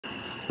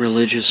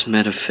Religious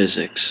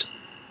Metaphysics,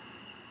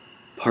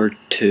 Part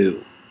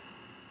 2,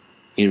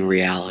 In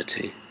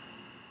Reality.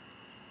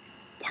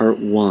 Part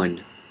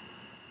 1,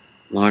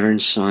 Modern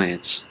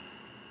Science.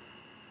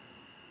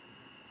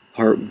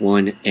 Part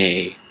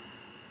 1a,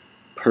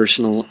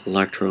 Personal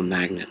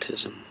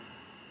Electromagnetism.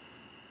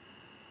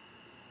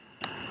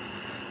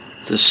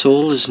 The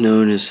soul is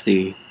known as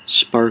the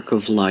spark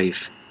of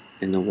life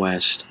in the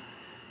West,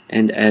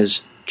 and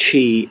as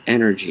Chi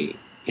energy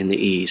in the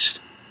East.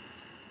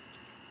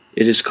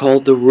 It is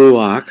called the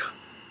Ruach,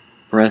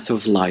 breath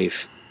of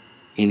life,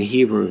 in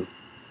Hebrew,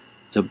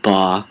 the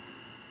Ba,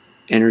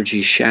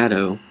 energy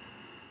shadow,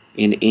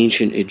 in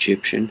ancient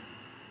Egyptian,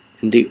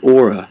 and the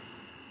Aura,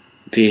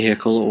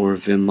 vehicle or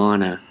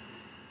Vimana,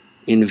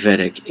 in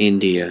Vedic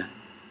India.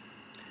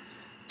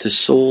 The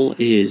soul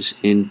is,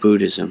 in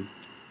Buddhism,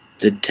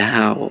 the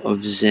Tao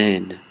of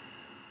Zen,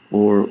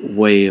 or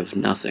way of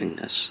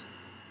nothingness.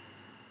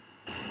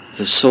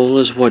 The soul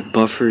is what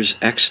buffers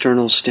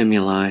external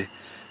stimuli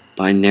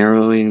by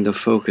narrowing the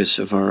focus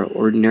of our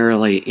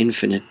ordinarily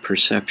infinite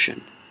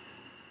perception.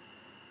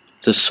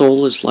 The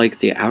soul is like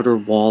the outer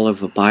wall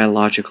of a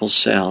biological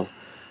cell,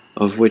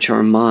 of which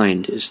our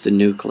mind is the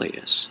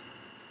nucleus.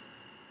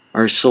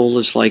 Our soul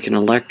is like an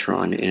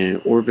electron in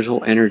an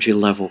orbital energy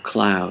level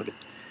cloud,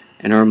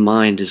 and our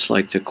mind is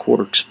like the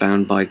quarks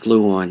bound by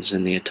gluons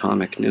in the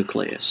atomic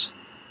nucleus.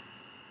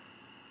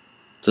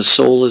 The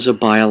soul is a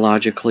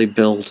biologically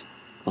built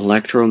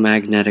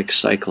electromagnetic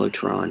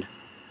cyclotron.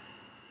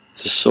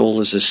 The soul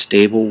is a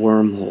stable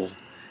wormhole,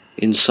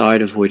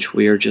 inside of which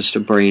we are just a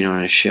brain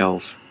on a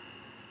shelf.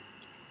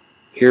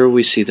 Here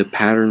we see the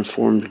pattern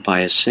formed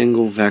by a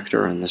single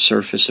vector on the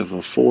surface of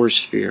a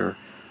four-sphere,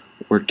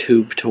 or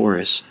tube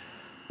torus,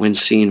 when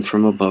seen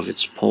from above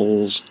its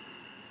poles.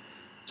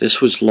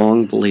 This was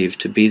long believed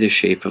to be the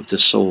shape of the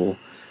soul,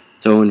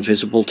 though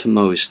invisible to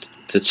most,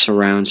 that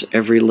surrounds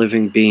every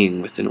living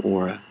being with an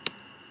aura.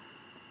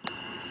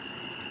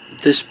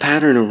 This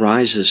pattern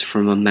arises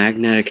from a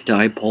magnetic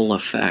dipole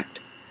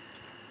effect.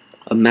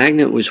 A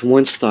magnet was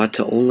once thought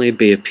to only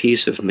be a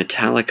piece of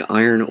metallic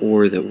iron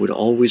ore that would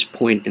always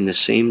point in the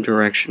same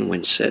direction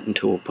when set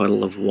into a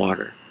puddle of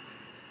water.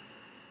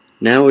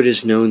 Now it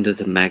is known that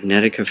the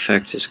magnetic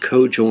effect is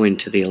co-joined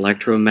to the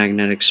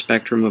electromagnetic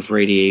spectrum of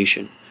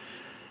radiation,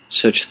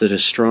 such that a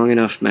strong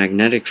enough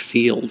magnetic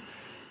field,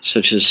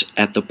 such as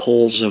at the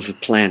poles of a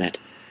planet,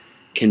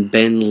 can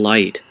bend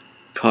light,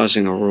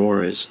 causing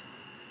auroras.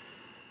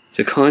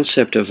 The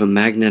concept of a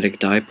magnetic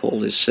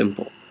dipole is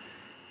simple.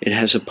 It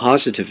has a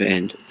positive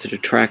end that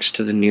attracts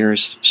to the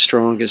nearest,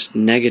 strongest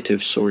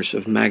negative source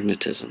of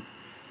magnetism.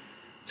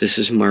 This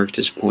is marked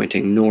as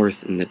pointing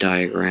north in the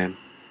diagram.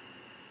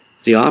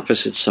 The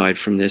opposite side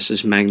from this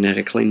is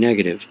magnetically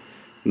negative,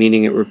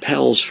 meaning it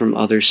repels from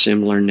other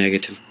similar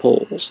negative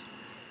poles.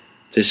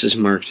 This is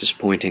marked as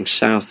pointing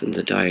south in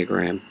the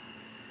diagram.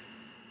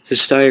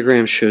 This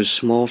diagram shows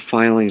small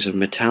filings of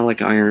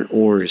metallic iron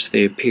ores.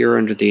 They appear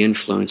under the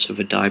influence of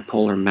a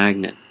dipolar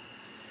magnet.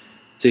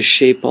 This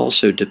shape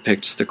also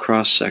depicts the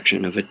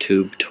cross-section of a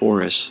tube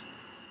torus.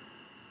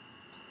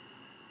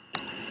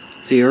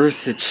 The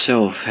Earth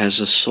itself has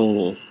a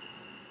soul.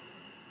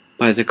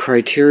 By the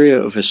criteria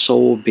of a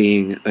soul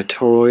being a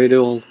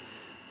toroidal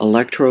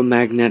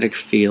electromagnetic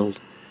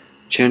field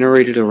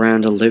generated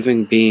around a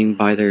living being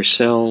by their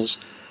cells,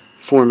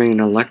 forming an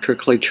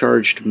electrically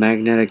charged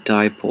magnetic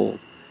dipole,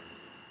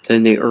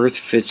 then the Earth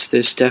fits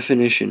this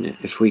definition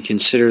if we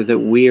consider that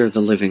we are the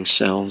living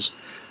cells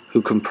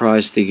who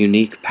comprise the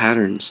unique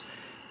patterns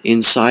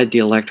inside the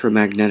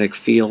electromagnetic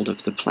field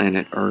of the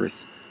planet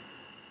Earth.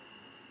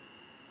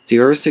 The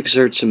Earth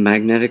exerts a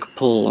magnetic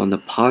pull on the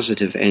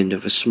positive end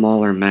of a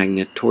smaller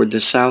magnet toward the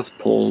South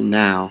Pole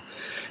now,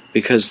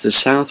 because the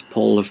South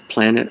Pole of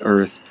planet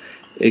Earth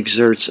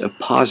exerts a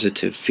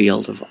positive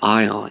field of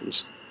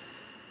ions.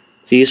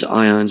 These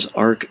ions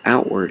arc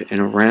outward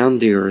and around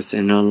the Earth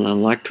in an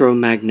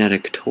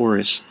electromagnetic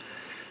torus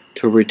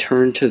to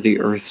return to the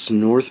Earth's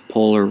north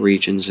polar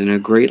regions in a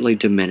greatly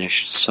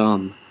diminished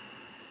sum.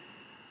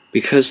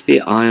 Because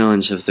the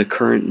ions of the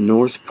current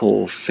North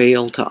Pole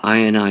fail to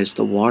ionize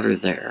the water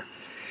there,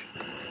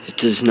 it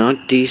does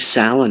not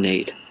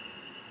desalinate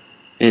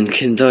and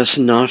can thus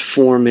not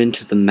form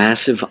into the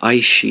massive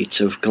ice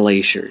sheets of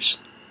glaciers.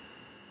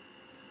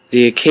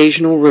 The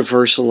occasional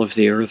reversal of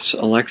the Earth's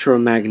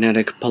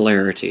electromagnetic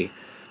polarity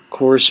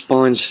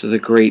corresponds to the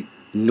great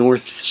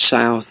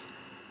north-south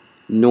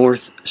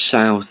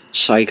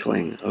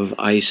cycling of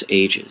ice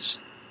ages.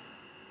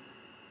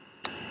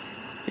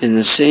 In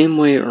the same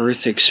way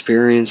Earth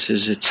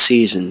experiences its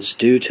seasons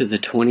due to the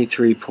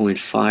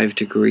 23.5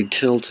 degree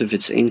tilt of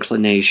its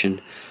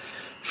inclination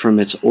from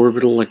its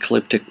orbital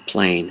ecliptic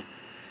plane,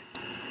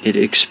 it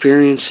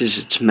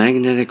experiences its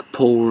magnetic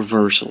pole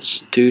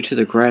reversals due to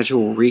the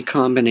gradual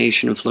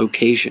recombination of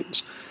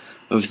locations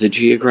of the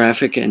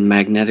geographic and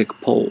magnetic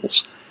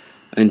poles,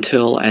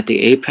 until at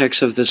the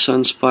apex of the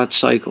sunspot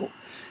cycle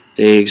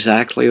they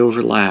exactly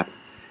overlap,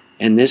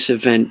 and this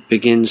event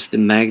begins the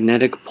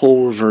magnetic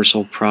pole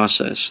reversal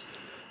process,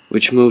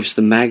 which moves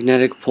the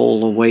magnetic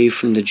pole away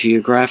from the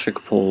geographic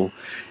pole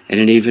at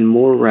an even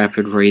more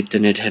rapid rate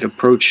than it had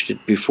approached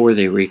it before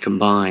they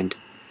recombined.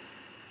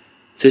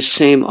 This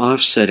same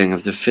offsetting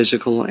of the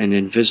physical and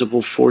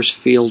invisible force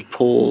field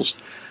poles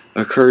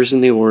occurs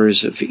in the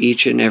auras of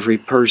each and every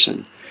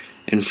person,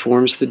 and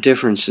forms the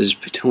differences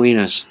between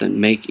us that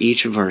make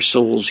each of our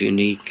souls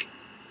unique.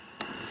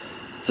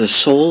 The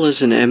soul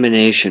is an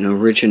emanation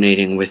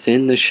originating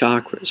within the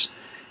chakras,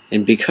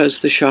 and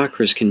because the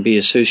chakras can be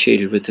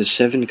associated with the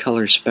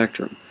 7-color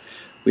spectrum,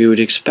 we would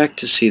expect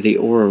to see the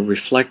aura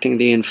reflecting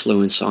the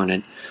influence on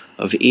it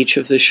of each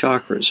of the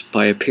chakras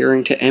by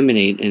appearing to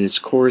emanate in its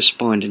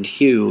correspondent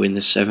hue in the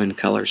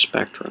 7-color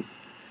spectrum.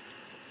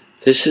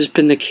 This has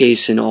been the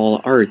case in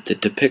all art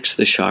that depicts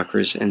the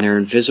chakras and their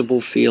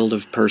invisible field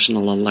of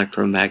personal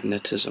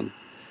electromagnetism.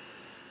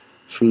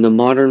 From the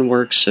modern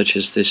works such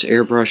as this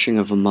airbrushing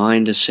of a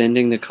mind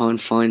ascending the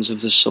confines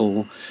of the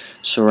soul,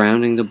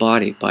 surrounding the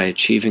body by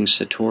achieving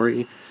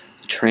satori,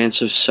 the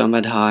trance of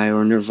samadhi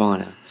or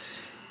nirvana,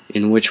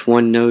 in which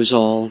one knows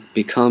all,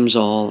 becomes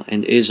all,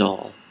 and is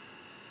all.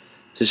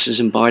 This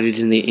is embodied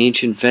in the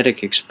ancient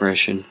Vedic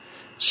expression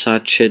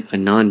Sat Chit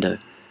Ananda,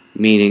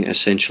 meaning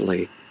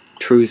essentially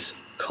truth,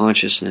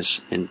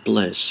 consciousness, and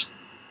bliss.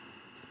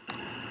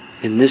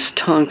 In this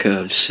tanka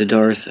of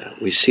Siddhartha,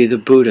 we see the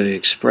Buddha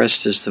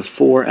expressed as the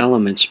 4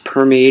 elements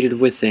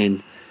permeated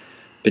within,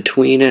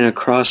 between and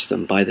across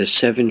them by the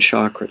 7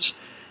 chakras,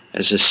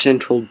 as a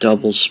central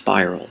double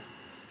spiral.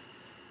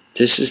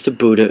 This is the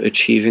Buddha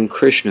achieving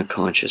Krishna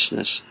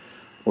consciousness,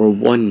 or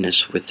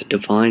oneness with the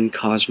divine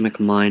cosmic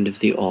mind of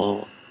the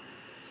All.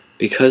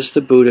 Because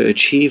the Buddha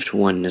achieved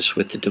oneness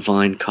with the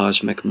divine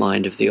cosmic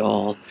mind of the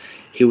All,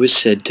 he was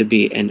said to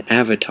be an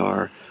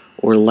avatar,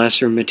 or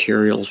lesser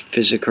material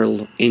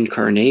physical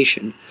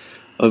incarnation,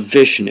 of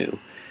Vishnu,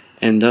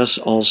 and thus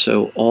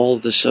also all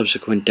the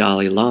subsequent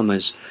Dalai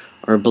Lamas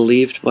are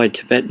believed by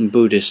Tibetan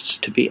Buddhists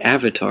to be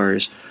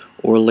avatars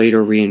or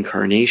later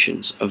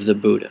reincarnations of the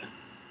Buddha.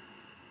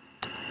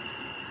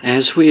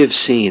 As we have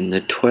seen,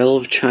 the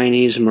 12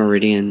 Chinese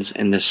meridians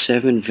and the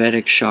 7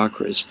 Vedic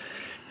chakras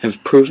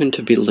have proven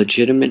to be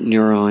legitimate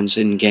neurons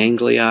in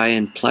ganglia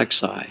and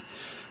plexi,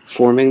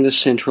 forming the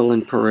central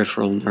and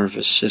peripheral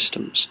nervous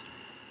systems.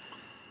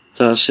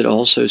 Thus, it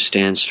also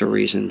stands to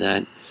reason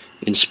that,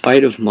 in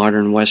spite of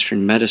modern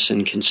Western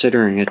medicine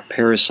considering it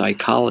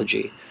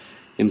parapsychology,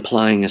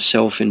 implying a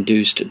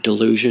self-induced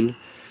delusion,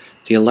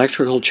 the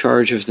electrical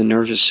charge of the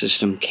nervous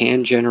system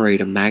can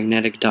generate a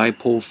magnetic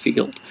dipole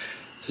field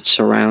that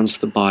surrounds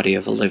the body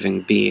of a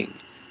living being.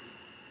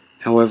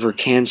 However,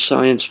 can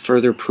science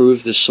further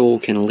prove the soul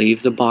can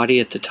leave the body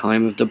at the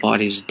time of the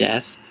body's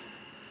death?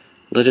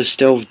 Let us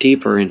delve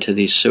deeper into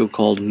these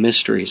so-called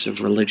mysteries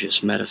of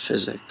religious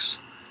metaphysics.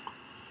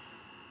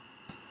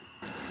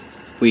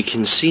 We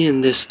can see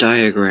in this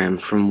diagram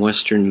from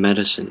Western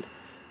medicine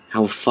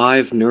how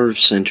 5 nerve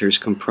centers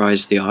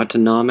comprise the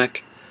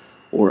autonomic,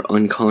 or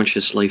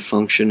unconsciously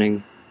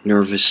functioning,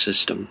 nervous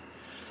system,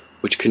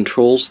 which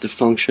controls the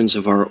functions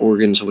of our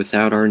organs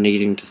without our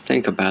needing to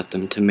think about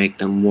them to make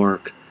them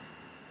work.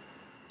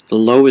 The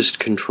lowest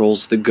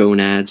controls the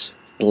gonads,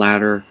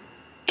 bladder,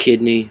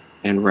 kidney,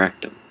 and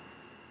rectum.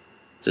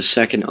 The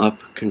second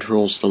up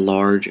controls the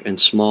large and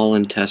small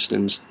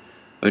intestines,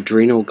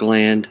 adrenal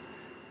gland,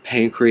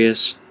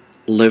 pancreas,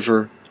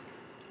 liver,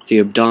 the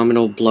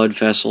abdominal blood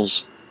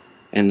vessels,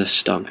 and the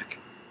stomach.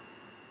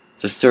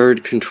 The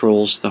third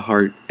controls the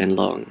heart and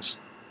lungs.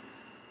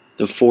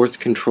 The fourth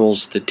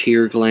controls the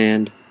tear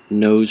gland,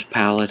 nose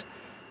palate,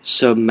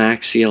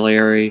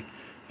 submaxillary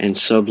and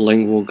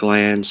sublingual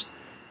glands,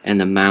 and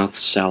the mouth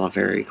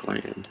salivary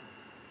gland.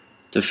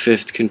 The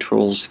fifth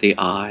controls the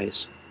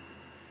eyes.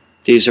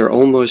 These are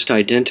almost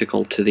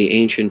identical to the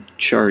ancient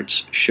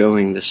charts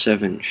showing the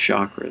 7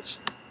 chakras.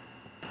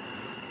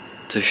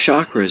 The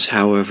chakras,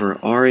 however,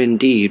 are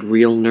indeed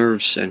real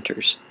nerve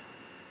centers.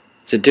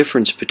 The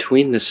difference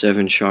between the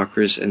 7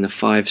 chakras and the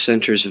 5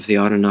 centers of the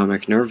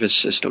autonomic nervous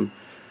system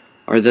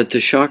are that the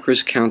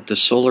chakras count the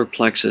solar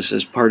plexus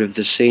as part of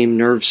the same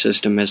nerve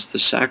system as the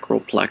sacral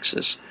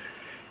plexus,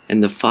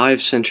 and the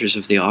 5 centers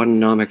of the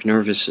autonomic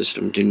nervous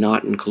system do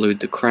not include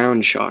the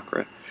crown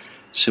chakra,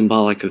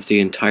 symbolic of the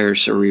entire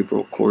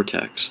cerebral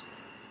cortex.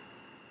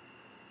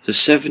 The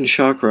 7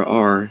 chakra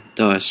are,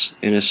 thus,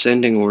 in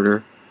ascending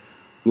order,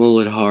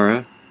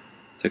 Muladhara,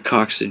 the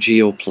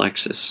coccygeal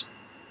plexus;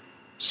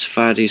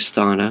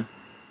 Svadhisthana,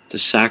 the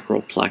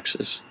sacral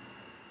plexus;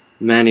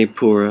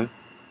 Manipura,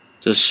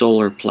 the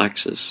solar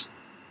plexus;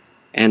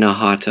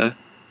 Anahata,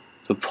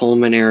 the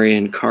pulmonary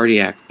and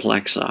cardiac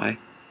plexi;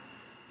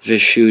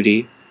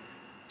 Vishuddhi,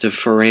 the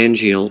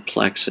pharyngeal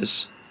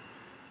plexus;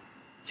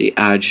 the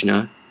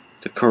Ajna,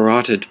 the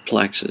carotid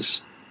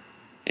plexus;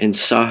 and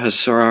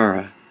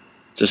Sahasrara,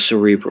 the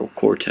cerebral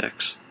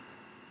cortex.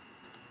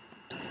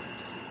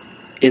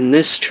 In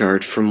this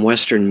chart from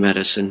Western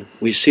medicine,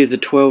 we see the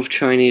 12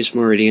 Chinese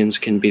meridians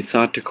can be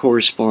thought to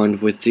correspond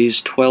with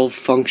these 12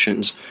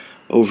 functions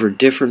over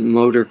different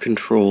motor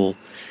control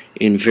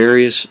in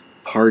various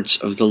parts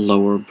of the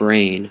lower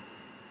brain.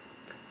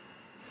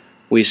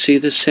 we see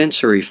the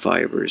sensory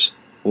fibers,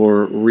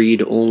 or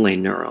read-only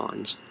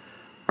neurons,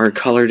 are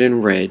colored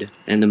in red,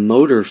 and the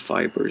motor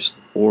fibers,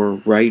 or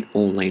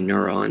write-only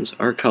neurons,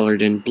 are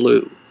colored in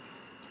blue.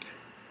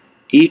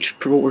 Each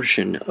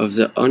portion of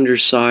the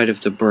underside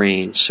of the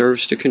brain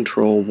serves to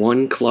control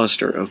one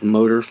cluster of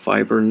motor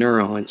fiber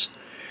neurons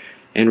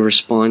and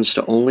responds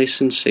to only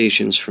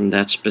sensations from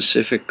that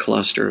specific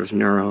cluster of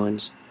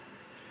neurons.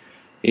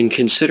 In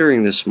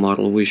considering this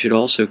model, we should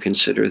also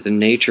consider the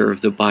nature of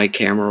the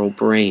bicameral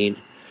brain.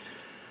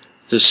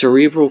 The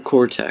cerebral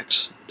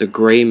cortex, the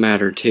gray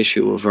matter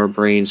tissue of our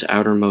brain's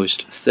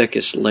outermost,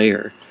 thickest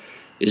layer,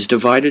 is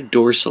divided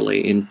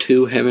dorsally in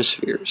two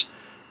hemispheres,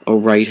 a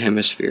right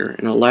hemisphere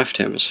and a left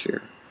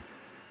hemisphere.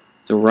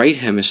 The right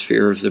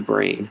hemisphere of the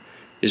brain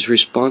is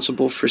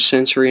responsible for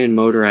sensory and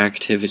motor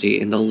activity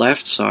in the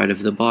left side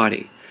of the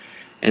body,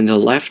 and the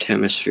left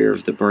hemisphere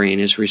of the brain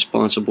is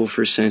responsible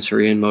for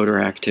sensory and motor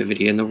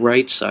activity in the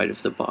right side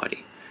of the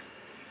body.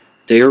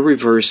 They are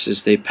reversed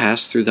as they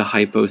pass through the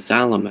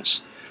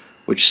hypothalamus,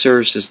 which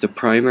serves as the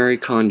primary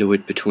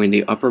conduit between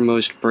the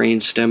uppermost brain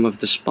stem of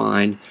the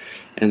spine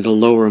and the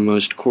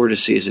lowermost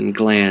cortices and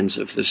glands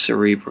of the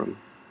cerebrum.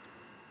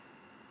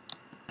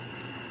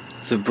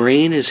 The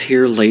brain is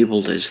here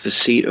labeled as the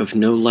seat of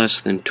no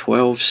less than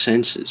 12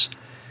 senses.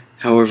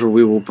 However,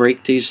 we will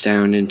break these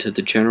down into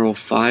the general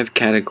 5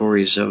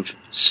 categories of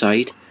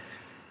sight,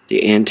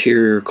 the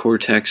anterior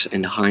cortex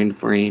and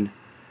hindbrain,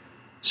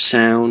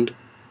 sound,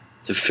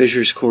 the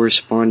fissures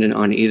correspondent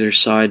on either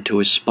side to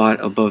a spot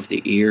above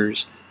the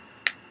ears,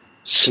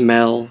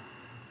 smell,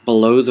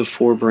 below the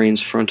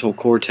forebrain's frontal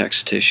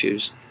cortex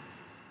tissues,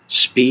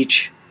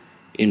 speech,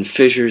 in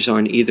fissures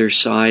on either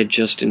side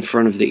just in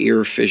front of the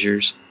ear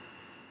fissures,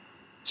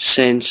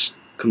 sense,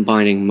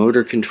 combining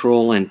motor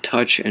control and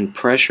touch and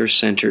pressure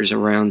centers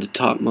around the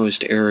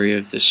topmost area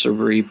of the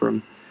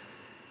cerebrum,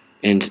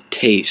 and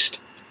taste,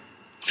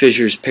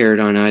 fissures paired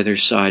on either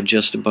side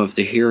just above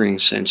the hearing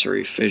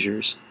sensory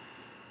fissures.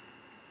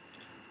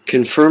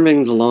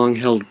 Confirming the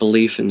long-held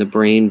belief in the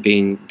brain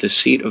being the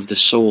seat of the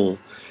soul,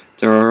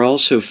 there are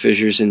also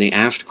fissures in the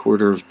aft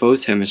quarter of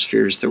both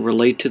hemispheres that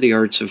relate to the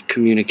arts of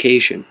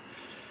communication,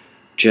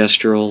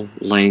 gestural,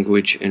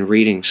 language, and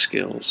reading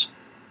skills.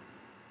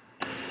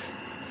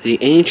 The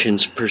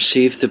ancients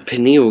perceived the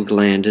pineal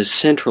gland as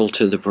central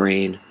to the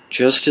brain,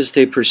 just as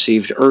they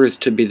perceived Earth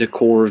to be the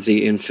core of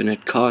the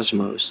infinite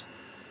cosmos.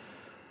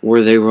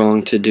 Were they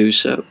wrong to do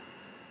so?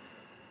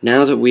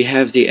 Now that we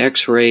have the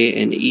X-ray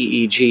and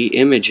EEG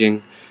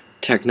imaging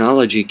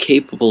technology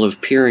capable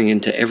of peering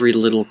into every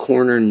little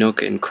corner,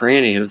 nook, and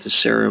cranny of the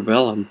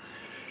cerebellum,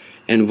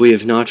 and we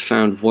have not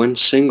found one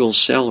single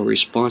cell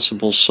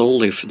responsible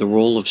solely for the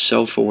role of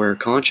self-aware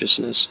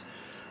consciousness,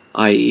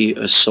 i.e.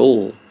 a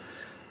soul,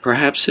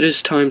 perhaps it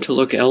is time to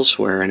look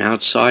elsewhere and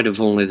outside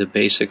of only the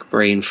basic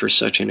brain for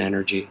such an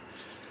energy.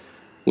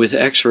 With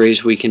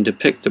X-rays we can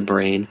depict the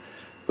brain,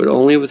 but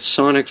only with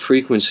sonic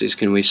frequencies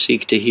can we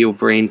seek to heal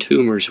brain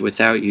tumors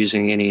without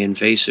using any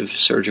invasive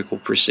surgical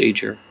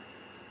procedure.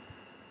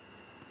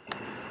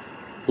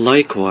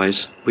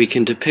 Likewise, we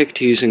can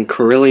depict using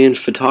Correllian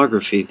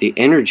photography the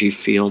energy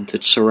field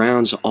that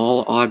surrounds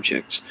all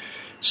objects,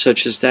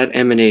 such as that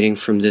emanating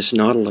from this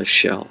nautilus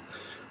shell,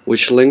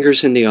 which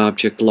lingers in the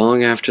object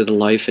long after the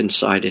life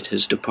inside it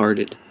has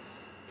departed.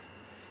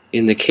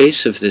 In the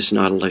case of this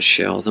nautilus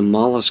shell, the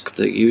mollusk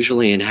that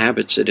usually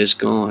inhabits it is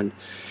gone,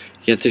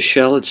 yet the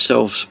shell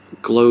itself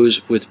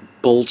glows with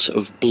bolts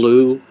of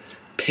blue,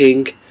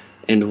 pink,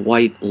 and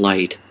white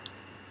light.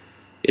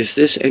 If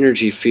this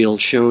energy field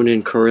shown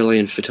in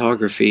Correllian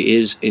photography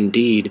is,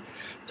 indeed,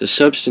 the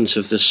substance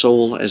of the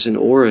soul as an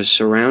aura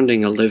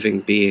surrounding a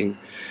living being,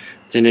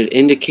 then it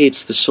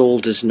indicates the soul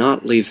does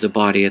not leave the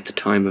body at the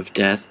time of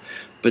death,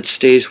 but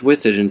stays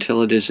with it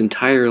until it is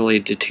entirely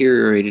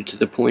deteriorated to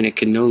the point it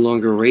can no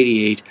longer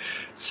radiate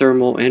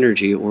thermal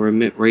energy or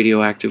emit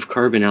radioactive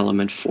carbon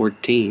element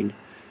 14.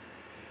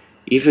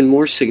 Even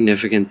more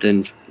significant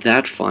than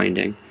that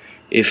finding,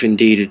 if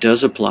indeed it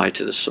does apply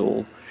to the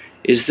soul,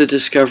 is the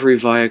discovery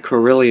via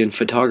Correllian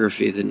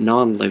photography that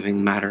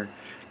non-living matter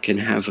can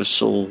have a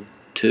soul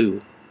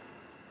too.